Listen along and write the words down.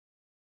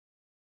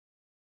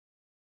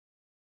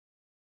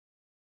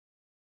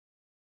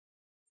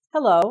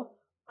Hello,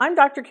 I'm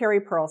Dr. Carrie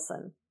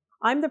Perlson.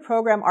 I'm the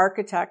program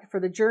architect for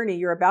the journey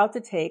you're about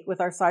to take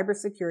with our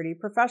cybersecurity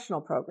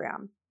professional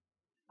program.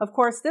 Of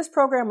course, this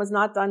program was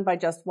not done by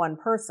just one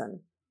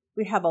person.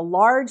 We have a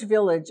large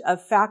village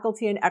of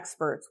faculty and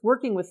experts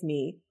working with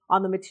me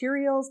on the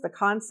materials, the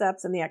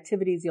concepts, and the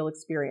activities you'll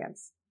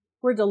experience.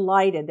 We're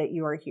delighted that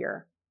you are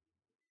here.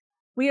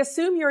 We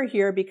assume you're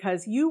here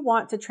because you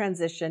want to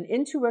transition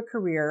into a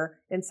career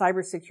in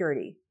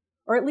cybersecurity,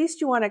 or at least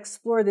you want to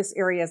explore this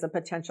area as a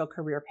potential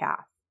career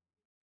path.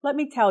 Let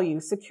me tell you,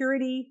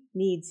 security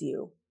needs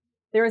you.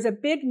 There is a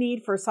big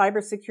need for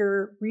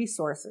cybersecure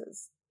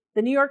resources.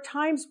 The New York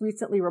Times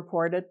recently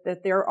reported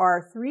that there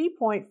are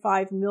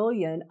 3.5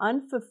 million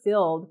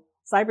unfulfilled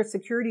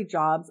cybersecurity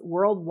jobs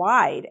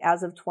worldwide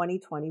as of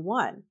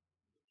 2021.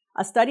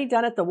 A study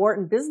done at the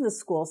Wharton Business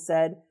School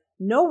said,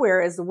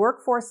 nowhere is the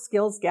workforce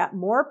skills gap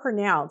more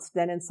pronounced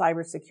than in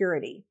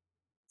cybersecurity.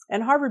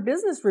 And Harvard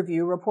Business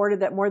Review reported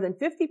that more than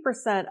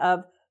 50%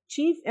 of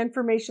chief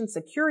information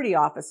security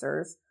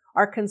officers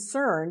are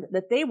concerned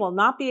that they will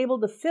not be able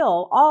to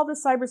fill all the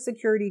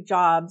cybersecurity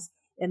jobs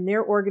in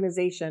their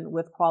organization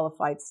with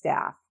qualified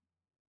staff.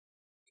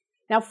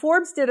 Now,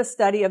 Forbes did a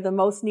study of the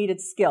most needed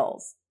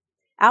skills.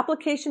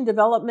 Application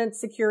development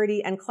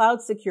security and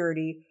cloud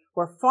security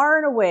were far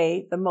and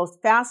away the most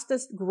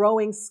fastest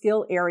growing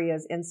skill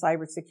areas in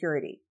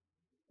cybersecurity,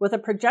 with a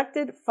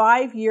projected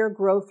 5-year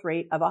growth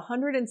rate of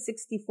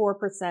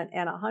 164%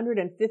 and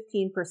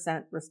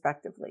 115%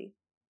 respectively.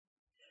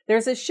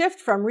 There's a shift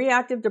from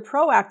reactive to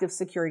proactive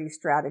security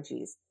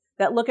strategies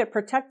that look at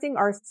protecting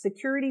our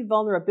security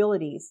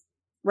vulnerabilities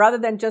rather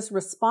than just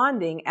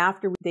responding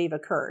after they've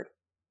occurred.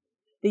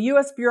 The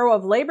U.S. Bureau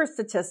of Labor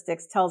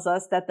Statistics tells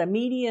us that the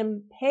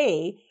median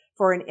pay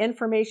for an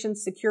information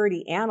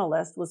security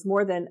analyst was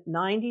more than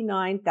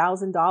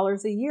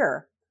 $99,000 a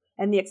year,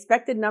 and the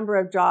expected number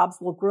of jobs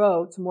will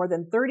grow to more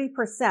than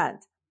 30%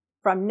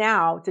 from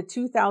now to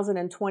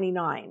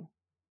 2029.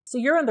 So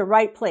you're in the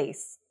right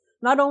place,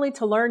 not only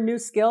to learn new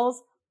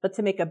skills, but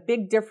to make a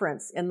big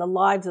difference in the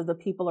lives of the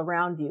people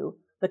around you,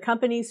 the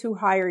companies who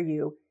hire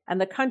you, and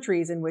the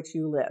countries in which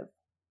you live.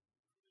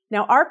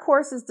 Now, our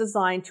course is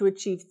designed to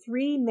achieve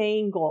 3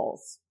 main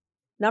goals.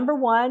 Number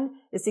 1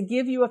 is to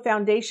give you a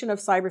foundation of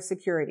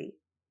cybersecurity.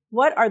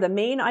 What are the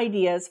main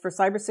ideas for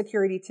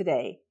cybersecurity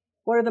today?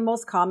 What are the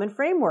most common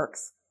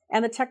frameworks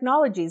and the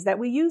technologies that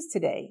we use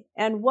today?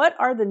 And what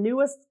are the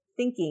newest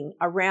thinking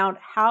around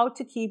how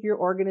to keep your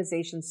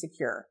organization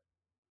secure?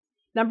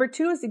 Number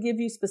 2 is to give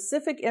you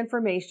specific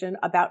information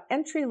about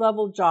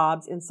entry-level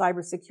jobs in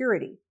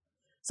cybersecurity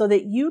so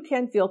that you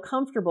can feel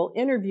comfortable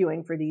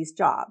interviewing for these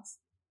jobs.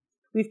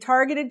 We've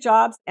targeted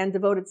jobs and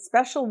devoted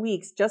special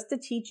weeks just to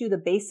teach you the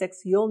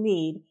basics you'll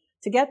need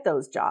to get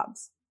those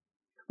jobs.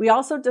 We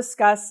also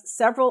discuss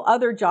several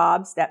other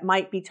jobs that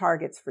might be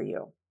targets for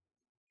you.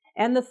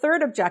 And the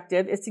third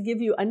objective is to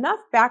give you enough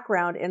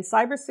background in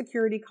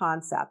cybersecurity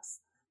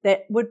concepts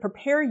that would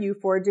prepare you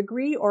for a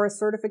degree or a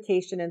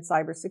certification in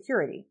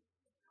cybersecurity.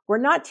 We're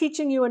not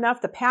teaching you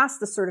enough to pass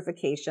the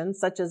certification,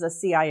 such as a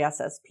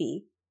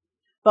CISSP,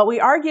 but we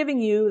are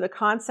giving you the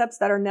concepts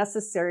that are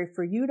necessary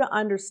for you to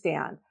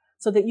understand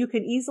so that you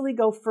can easily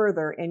go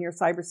further in your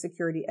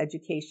cybersecurity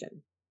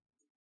education.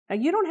 Now,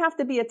 you don't have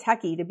to be a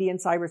techie to be in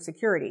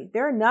cybersecurity.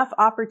 There are enough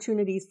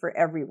opportunities for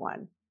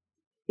everyone.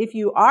 If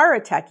you are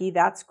a techie,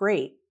 that's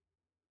great.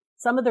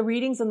 Some of the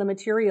readings and the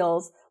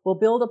materials will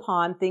build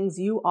upon things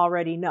you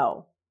already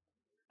know.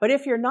 But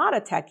if you're not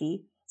a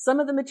techie, some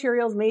of the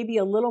materials may be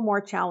a little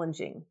more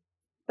challenging.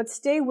 But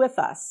stay with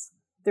us.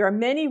 There are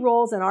many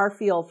roles in our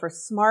field for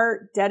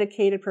smart,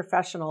 dedicated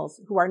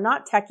professionals who are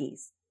not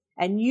techies,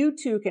 and you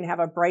too can have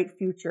a bright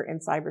future in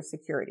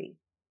cybersecurity.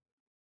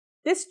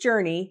 This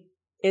journey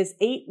is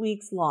 8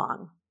 weeks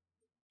long.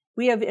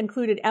 We have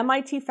included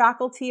MIT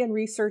faculty and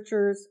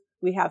researchers.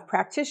 We have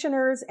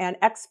practitioners and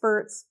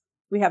experts.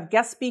 We have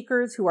guest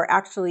speakers who are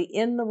actually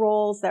in the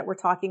roles that we're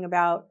talking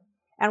about.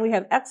 And we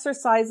have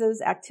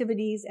exercises,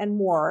 activities, and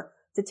more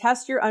to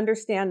test your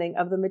understanding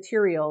of the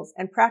materials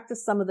and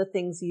practice some of the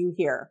things you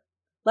hear.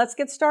 Let's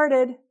get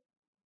started.